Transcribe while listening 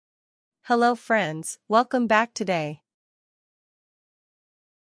Hello friends, welcome back today.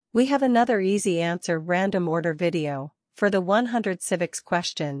 We have another easy answer random order video for the 100 civics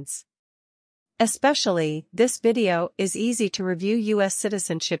questions. Especially, this video is easy to review US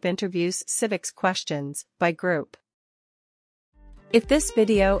Citizenship Interviews civics questions by group. If this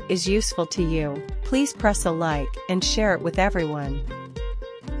video is useful to you, please press a like and share it with everyone.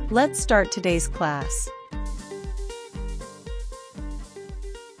 Let's start today's class.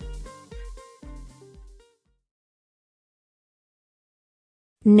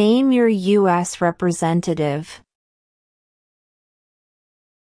 Name your U.S. representative.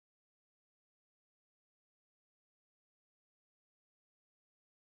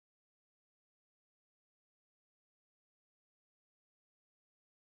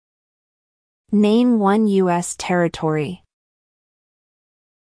 Name one U.S. territory.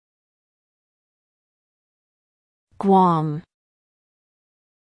 Guam.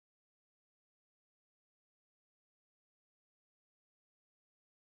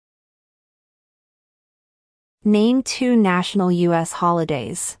 Name two national U.S.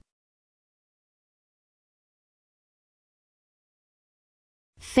 holidays.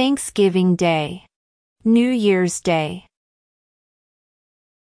 Thanksgiving Day. New Year's Day.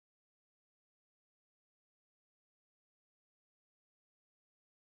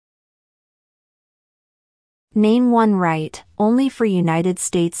 Name one right, only for United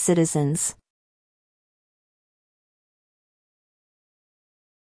States citizens.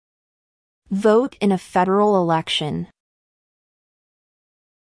 Vote in a federal election.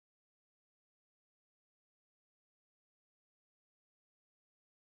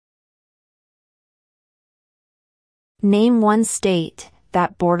 Name one state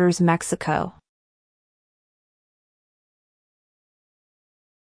that borders Mexico.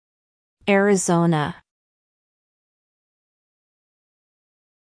 Arizona.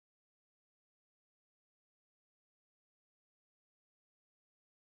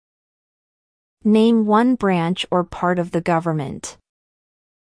 Name one branch or part of the government.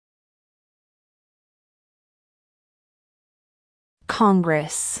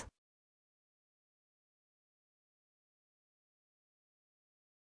 Congress.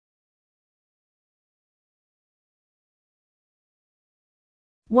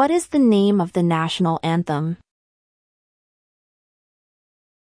 What is the name of the national anthem?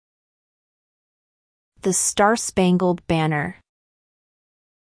 The Star-Spangled Banner.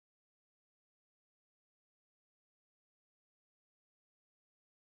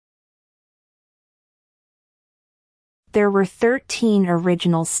 There were 13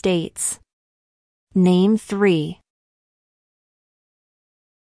 original states. Name 3.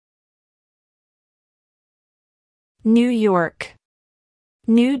 New York,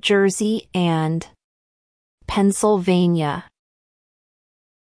 New Jersey and Pennsylvania.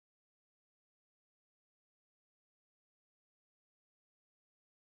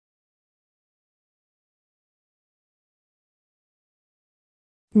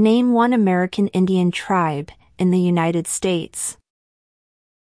 Name one American Indian tribe in the United States.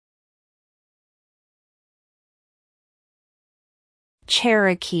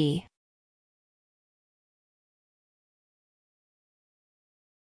 Cherokee.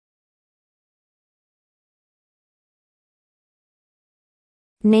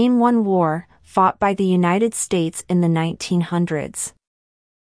 Name one war fought by the United States in the 1900s.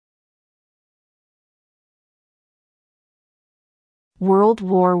 World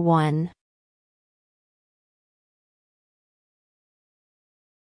War I.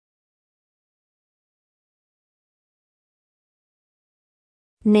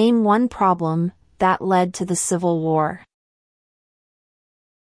 Name one problem that led to the Civil War.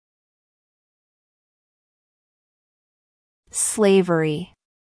 Slavery.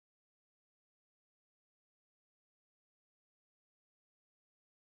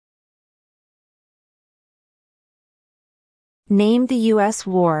 Name the U.S.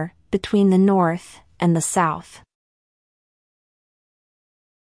 war between the North and the South.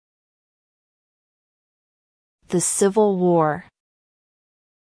 The Civil War.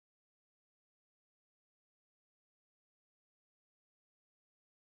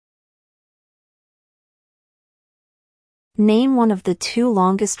 Name one of the two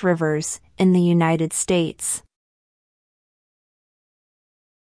longest rivers in the United States.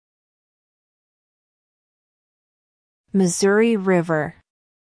 Missouri River.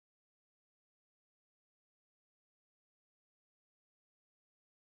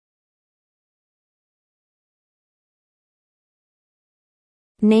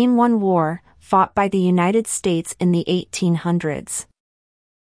 Name one war fought by the United States in the 1800s.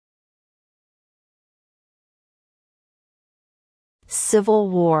 Civil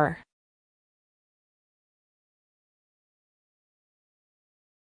War.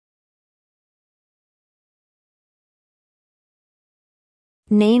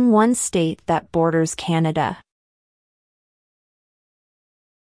 Name one state that borders Canada.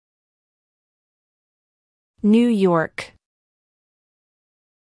 New York.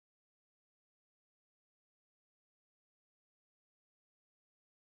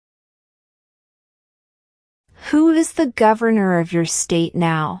 Who is the governor of your state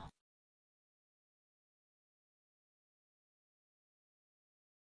now?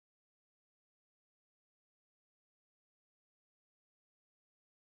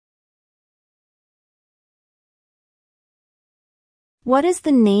 What is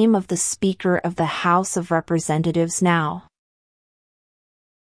the name of the Speaker of the House of Representatives now?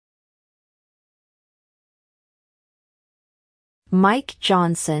 Mike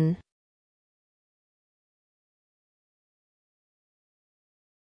Johnson.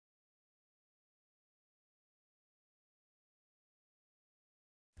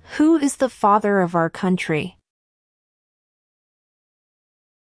 Who is the father of our country?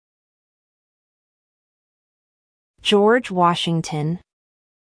 George Washington.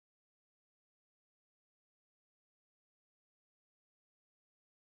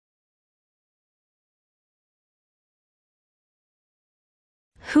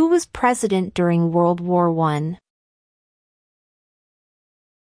 Who was president during World War I?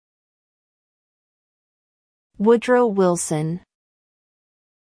 Woodrow Wilson.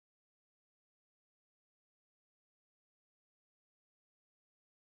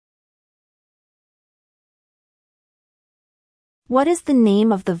 What is the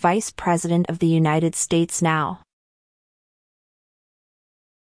name of the Vice President of the United States now?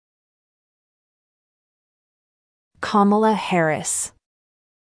 Kamala Harris.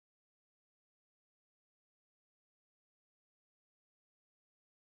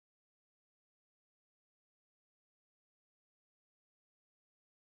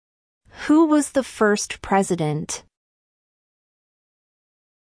 Who was the first president?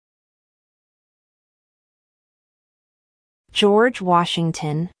 George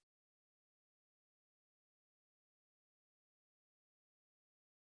Washington.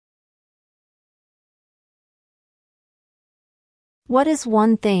 What is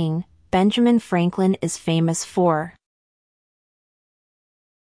one thing Benjamin Franklin is famous for?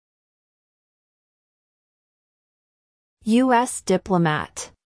 US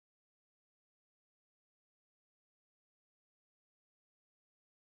diplomat.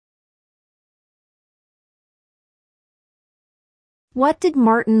 What did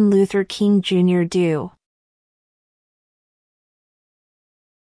Martin Luther King Jr. do?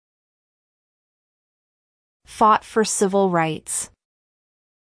 Fought for civil rights.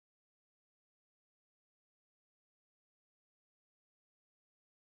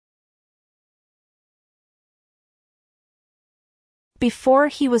 Before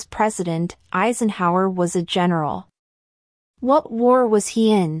he was president, Eisenhower was a general. What war was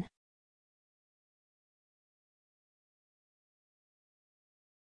he in?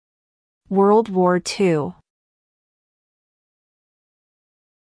 World War II.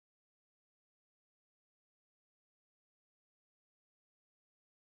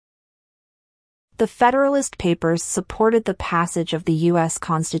 The Federalist Papers supported the passage of the U.S.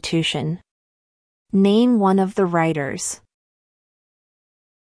 Constitution. Name one of the writers.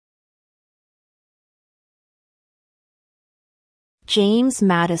 James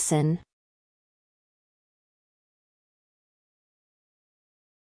Madison.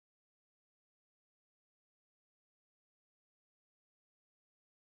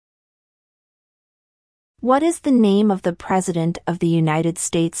 What is the name of the President of the United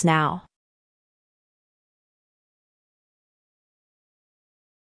States now?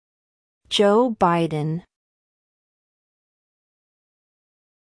 Joe Biden.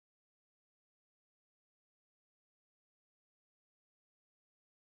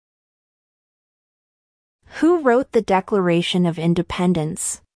 Who wrote the Declaration of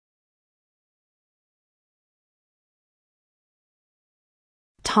Independence?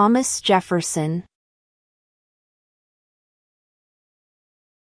 Thomas Jefferson.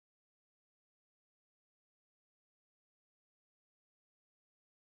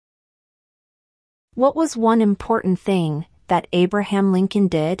 What was one important thing that Abraham Lincoln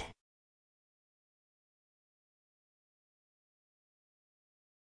did?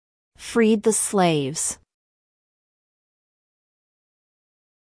 Freed the slaves.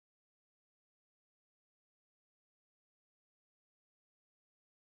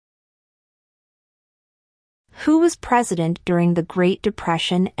 Who was president during the Great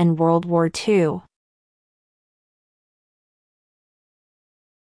Depression and World War II?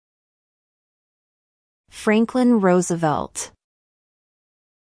 Franklin Roosevelt.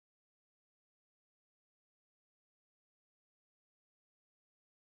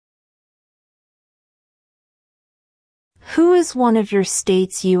 Who is one of your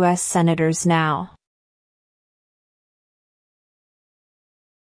state's U.S. senators now?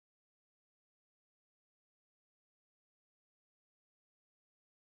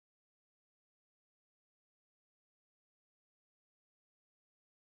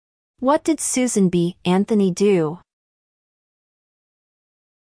 What did Susan B. Anthony do?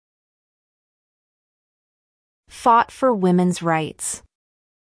 Fought for women's rights.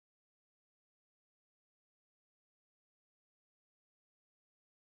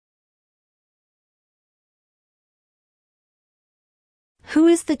 Who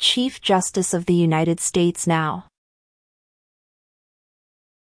is the Chief Justice of the United States now?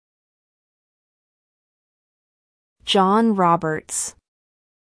 John Roberts.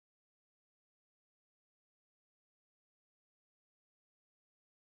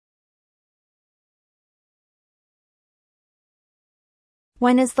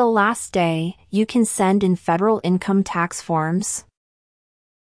 When is the last day you can send in federal income tax forms?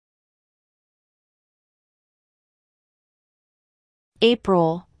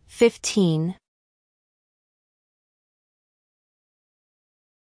 April 15.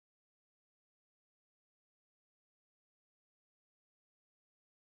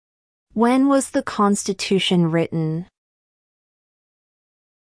 When was the Constitution written?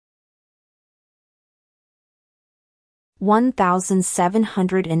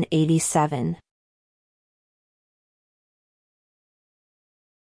 (1787).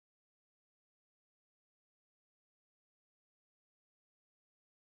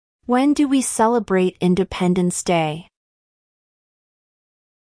 When do we celebrate Independence Day?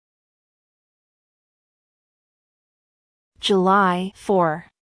 July 4.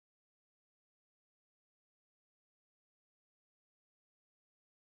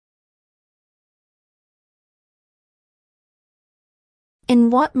 In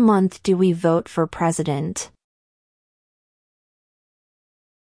what month do we vote for president?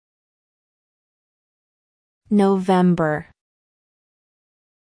 November.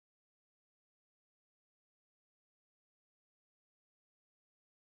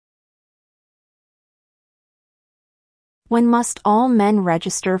 When must all men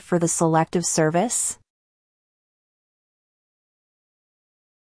register for the Selective Service?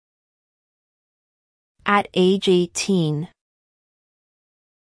 At age 18.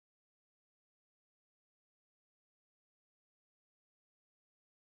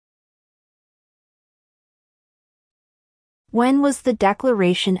 When was the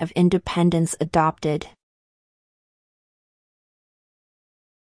Declaration of Independence adopted?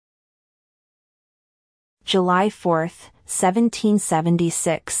 July 4,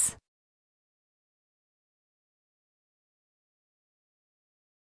 1776.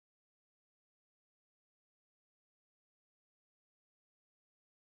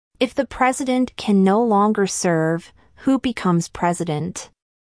 If the president can no longer serve, who becomes president?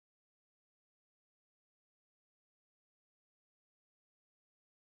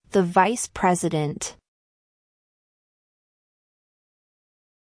 The vice president.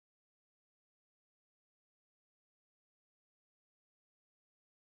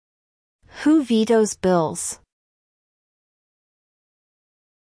 Who vetoes bills?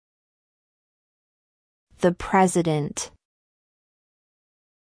 The president.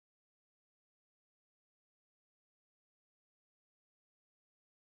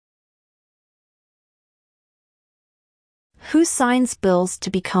 Who signs bills to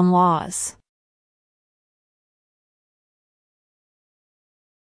become laws?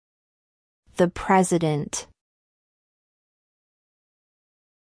 The president.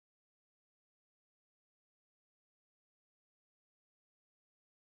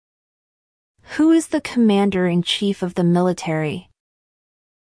 Who is the commander-in-chief of the military?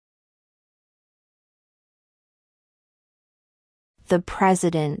 The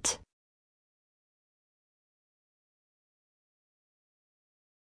president.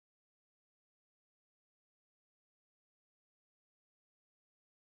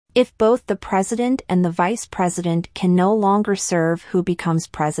 If both the president and the vice president can no longer serve, who becomes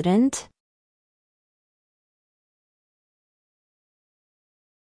president?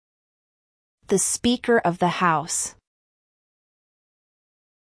 The Speaker of the House.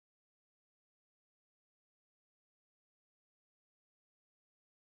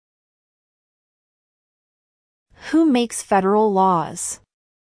 Who makes federal laws?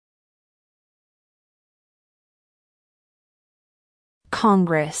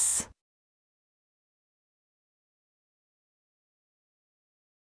 Congress.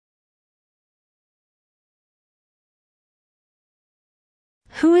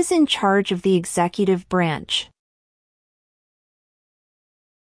 Who is in charge of the executive branch?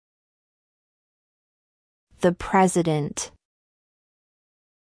 The President.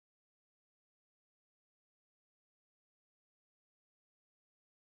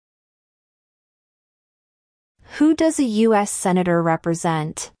 Who does a U.S. Senator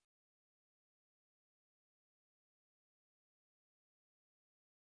represent?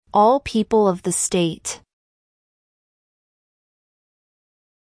 All people of the state.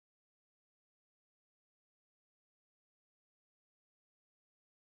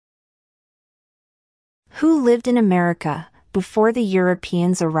 Who lived in America before the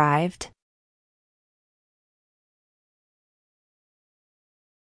Europeans arrived?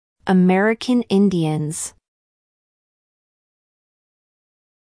 American Indians.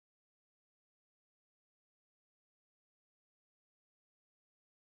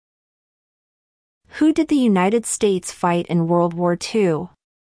 Who did the United States fight in World War II?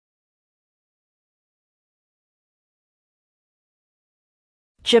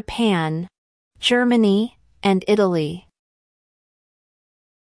 Japan, Germany, and Italy.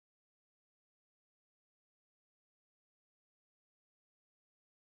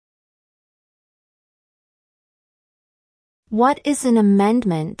 What is an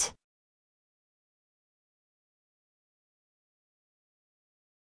amendment?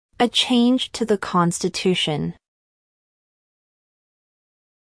 A change to the Constitution.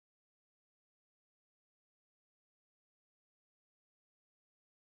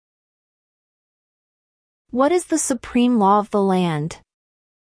 What is the supreme law of the land?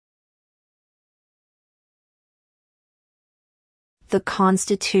 The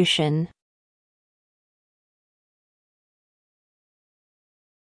Constitution.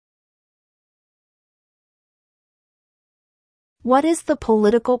 What is the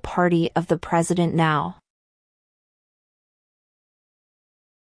political party of the president now?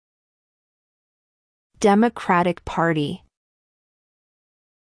 Democratic Party.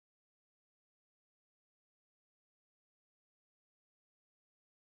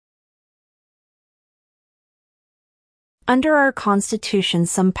 Under our Constitution,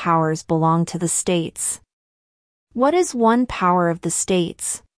 some powers belong to the states. What is one power of the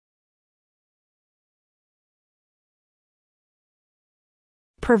states?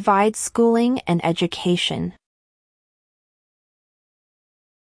 Provide schooling and education.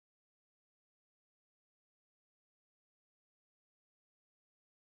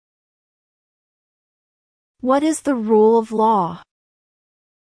 What is the rule of law?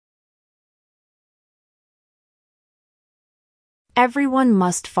 Everyone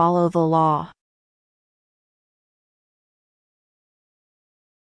must follow the law.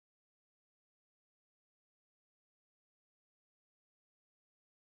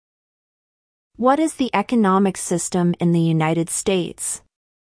 What is the economic system in the United States?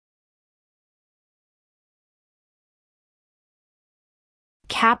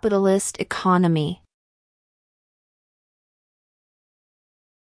 Capitalist economy.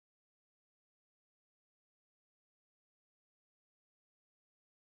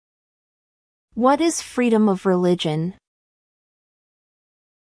 What is freedom of religion?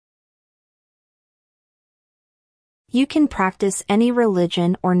 You can practice any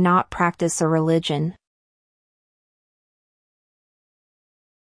religion or not practice a religion.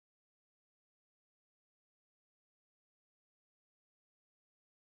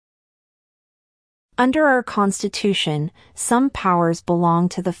 Under our Constitution, some powers belong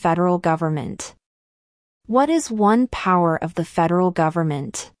to the federal government. What is one power of the federal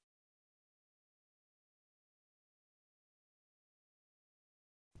government?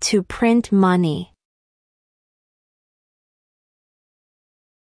 To print money.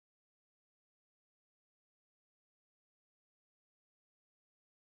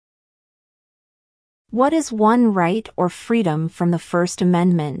 What is one right or freedom from the First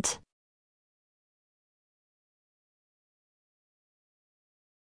Amendment?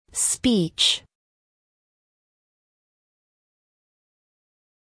 Speech.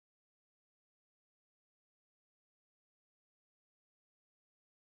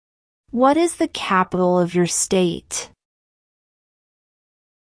 What is the capital of your state?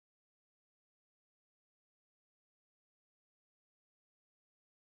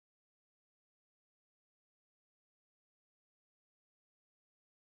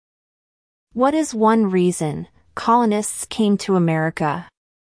 What is one reason colonists came to America?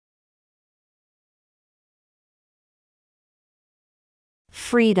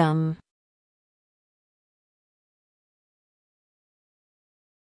 Freedom.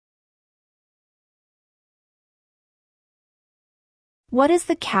 What is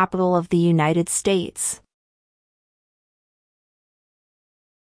the capital of the United States?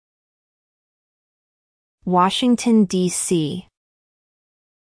 Washington, D.C.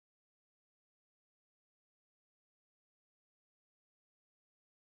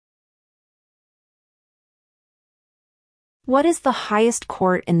 What is the highest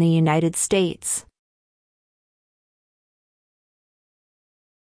court in the United States?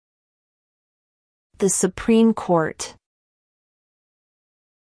 The Supreme Court.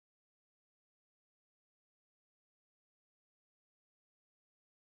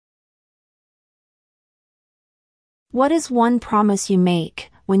 What is one promise you make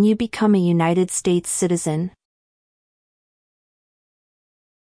when you become a United States citizen?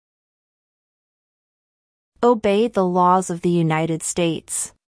 Obey the laws of the United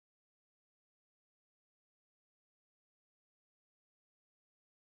States.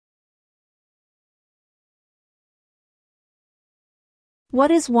 What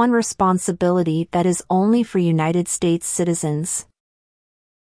is one responsibility that is only for United States citizens?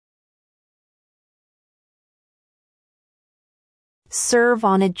 Serve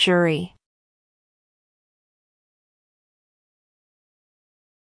on a jury.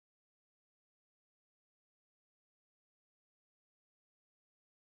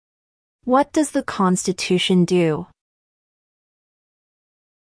 What does the Constitution do?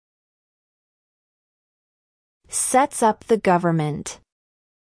 Sets up the government.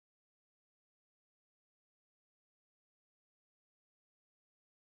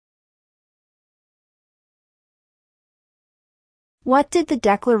 What did the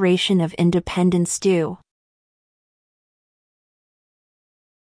Declaration of Independence do?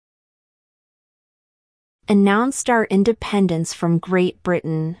 Announced our independence from Great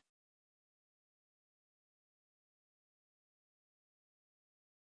Britain.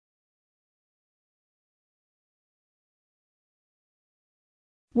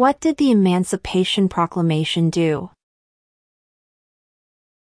 What did the Emancipation Proclamation do?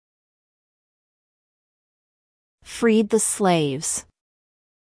 Freed the slaves.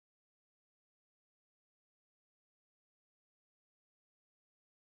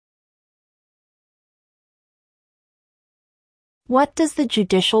 What does the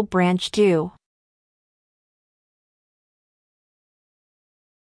judicial branch do?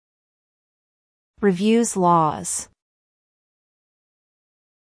 Reviews laws.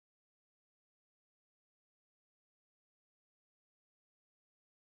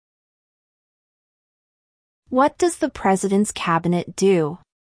 What does the President's Cabinet do?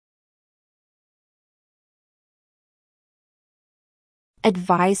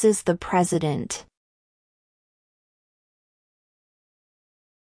 Advises the President.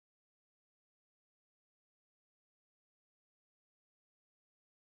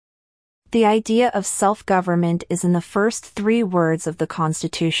 The idea of self-government is in the first 3 words of the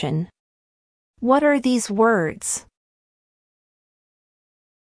Constitution. What are these words?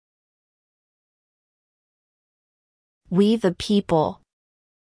 We the people.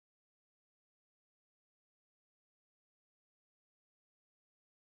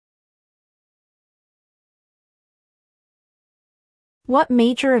 What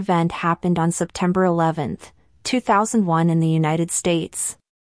major event happened on September 11, 2001 in the United States?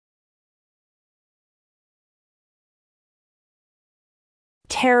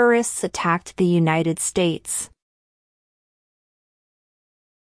 Terrorists attacked the United States.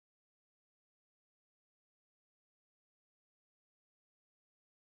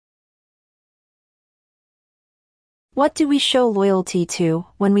 What do we show loyalty to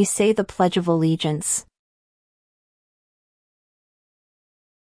when we say the Pledge of Allegiance?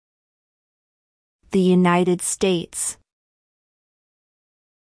 The United States.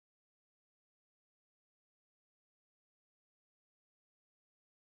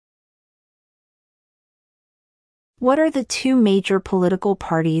 What are the 2 major political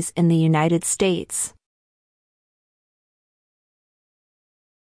parties in the United States?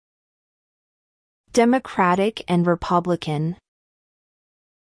 Democratic and Republican.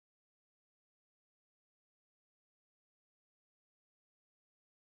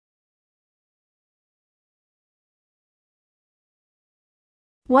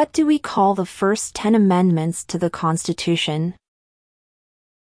 What do we call the first 10 amendments to the Constitution?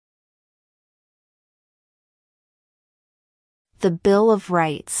 The Bill of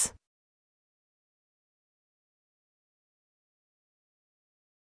Rights.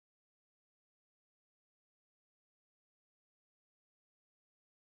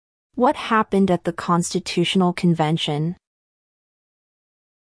 What happened at the Constitutional Convention?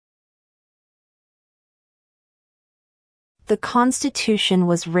 The Constitution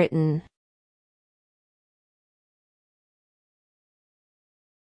was written.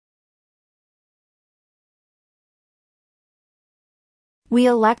 We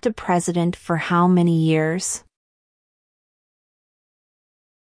elect a president for how many years?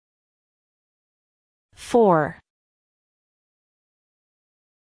 4.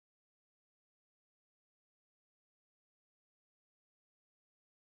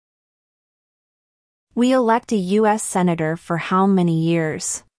 We elect a U.S. Senator for how many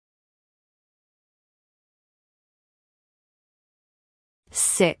years?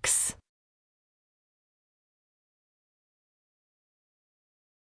 6.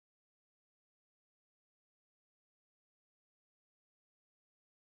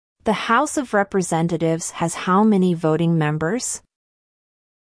 The House of Representatives has how many voting members?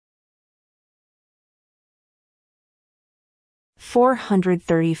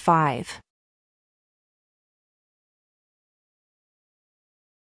 435.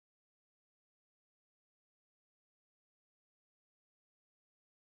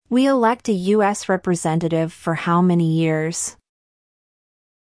 We elect a U.S. representative for how many years?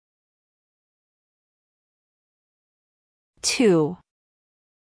 2.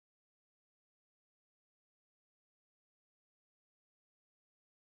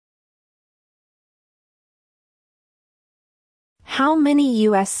 How many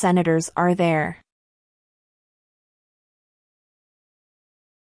U.S. senators are there?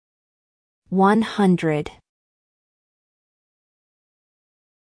 100.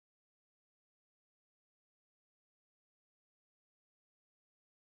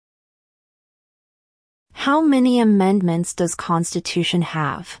 How many amendments does Constitution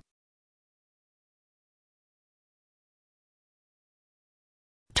have?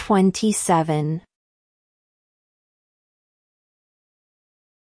 27.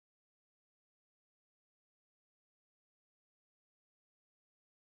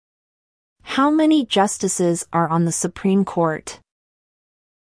 How many justices are on the Supreme Court?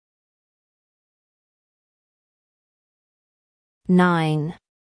 9.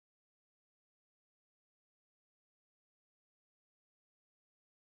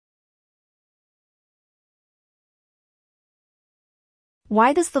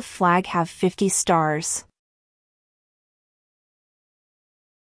 Why does the flag have 50 stars?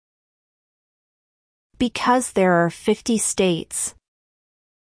 Because there are 50 states.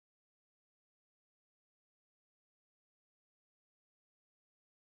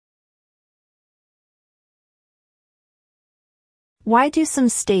 Why do some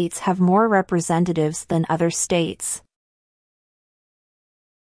states have more representatives than other states?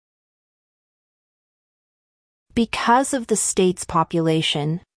 Because of the state's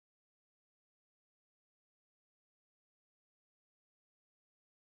population.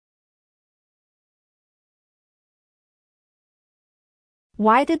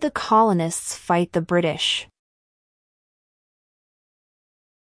 Why did the colonists fight the British?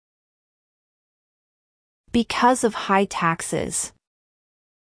 Because of high taxes.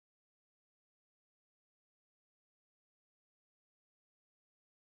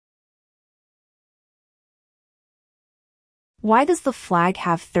 Why does the flag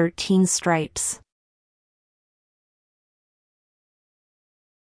have 13 stripes?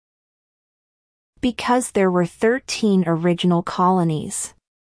 Because there were 13 original colonies.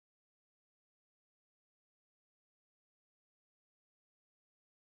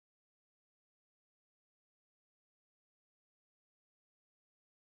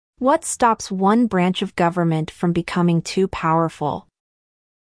 What stops one branch of government from becoming too powerful?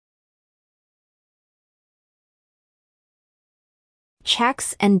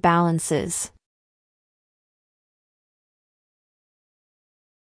 Checks and balances.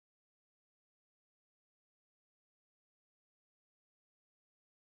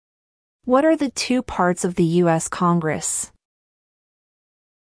 What are the two parts of the U.S. Congress?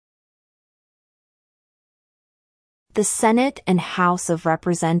 The Senate and House of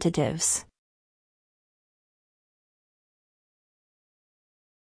Representatives.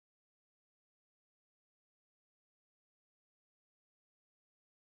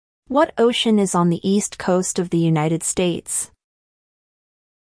 What ocean is on the east coast of the United States?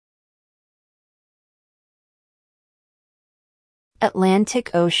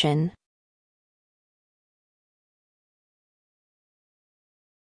 Atlantic Ocean.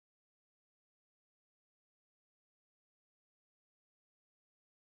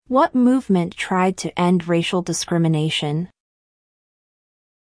 What movement tried to end racial discrimination?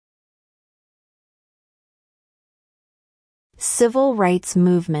 Civil rights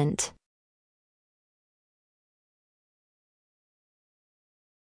movement.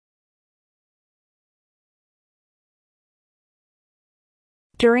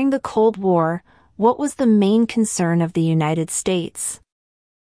 During the Cold War, what was the main concern of the United States?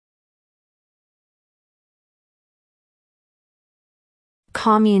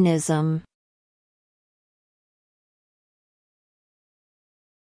 Communism.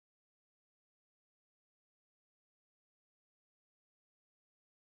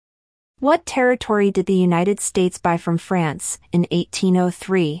 What territory did the United States buy from France in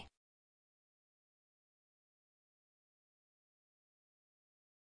 1803?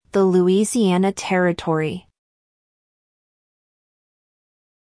 The Louisiana Territory.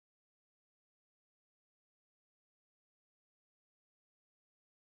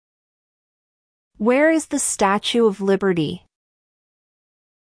 Where is the Statue of Liberty?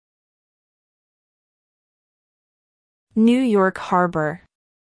 New York Harbor.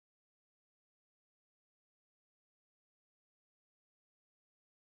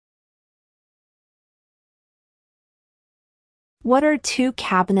 What are two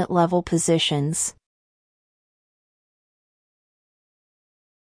cabinet-level positions?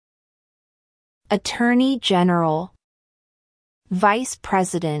 Attorney General. Vice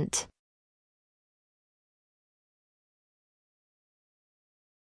President.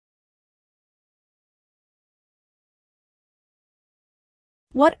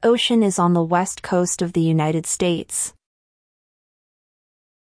 What ocean is on the west coast of the United States?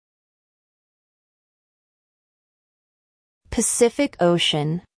 Pacific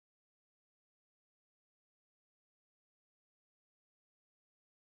Ocean.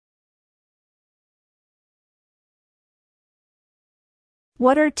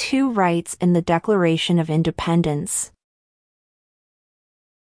 What are two rights in the Declaration of Independence?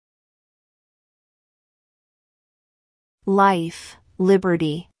 Life,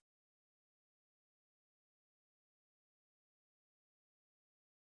 liberty.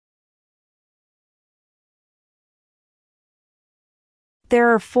 There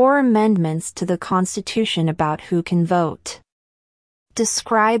are 4 amendments to the Constitution about who can vote.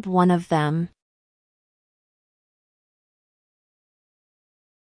 Describe one of them.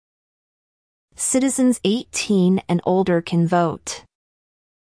 Citizens 18 and older can vote.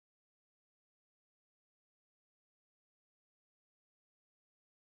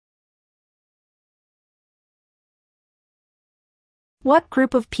 What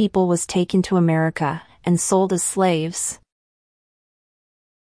group of people was taken to America and sold as slaves?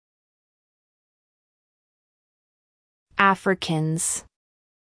 Africans.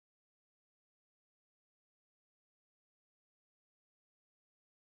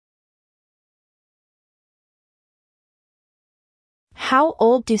 How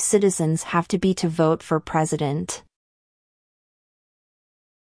old do citizens have to be to vote for president?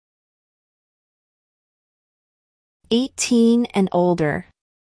 "18 and older."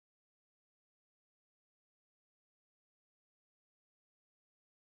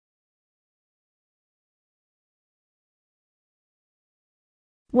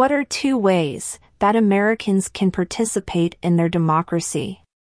 What are 2 ways that Americans can participate in their democracy?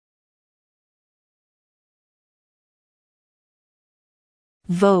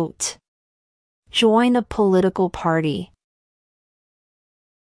 Vote. Join a political party.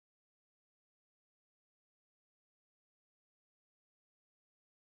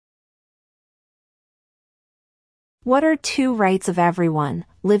 What are 2 rights of everyone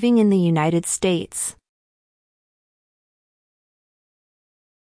living in the United States?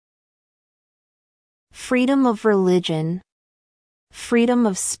 Freedom of religion. Freedom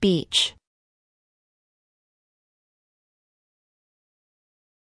of speech.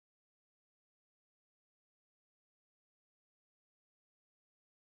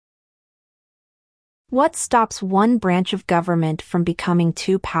 What stops one branch of government from becoming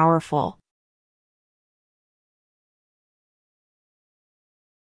too powerful?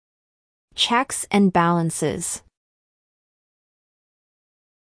 Checks and balances.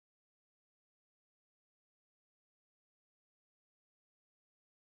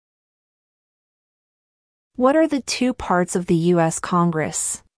 What are the 2 parts of the U.S.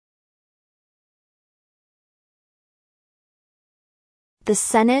 Congress? The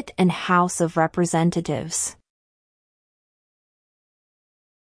Senate and House of Representatives.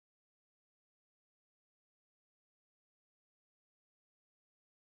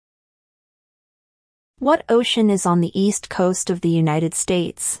 What ocean is on the east coast of the United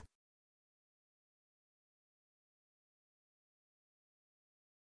States?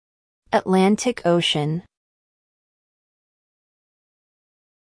 Atlantic Ocean.